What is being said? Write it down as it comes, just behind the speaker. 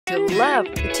You'll love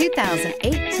the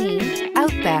 2018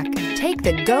 Outback. Take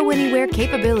the go-anywhere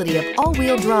capability of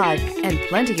all-wheel drive and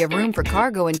plenty of room for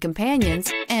cargo and companions,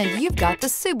 and you've got the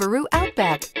Subaru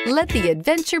Outback. Let the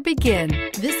adventure begin.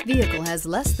 This vehicle has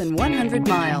less than 100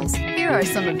 miles. Here are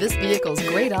some of this vehicle's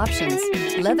great options: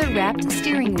 leather-wrapped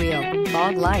steering wheel,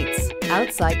 fog lights,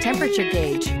 outside temperature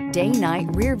gauge, day-night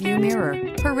rear-view mirror,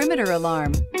 perimeter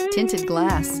alarm, tinted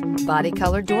glass, body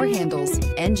color door handles,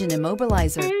 engine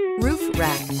immobilizer, roof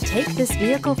rack. Take this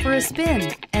vehicle for a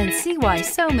spin and see why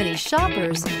so many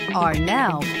shoppers are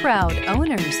now proud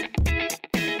owners.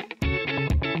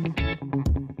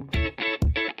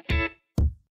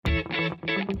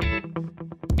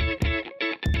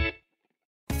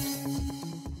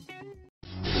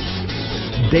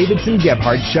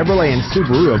 Davidson-Gebhardt Chevrolet and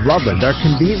Subaru of Loveland are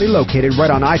conveniently located right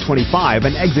on I-25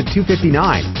 and exit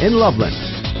 259 in Loveland.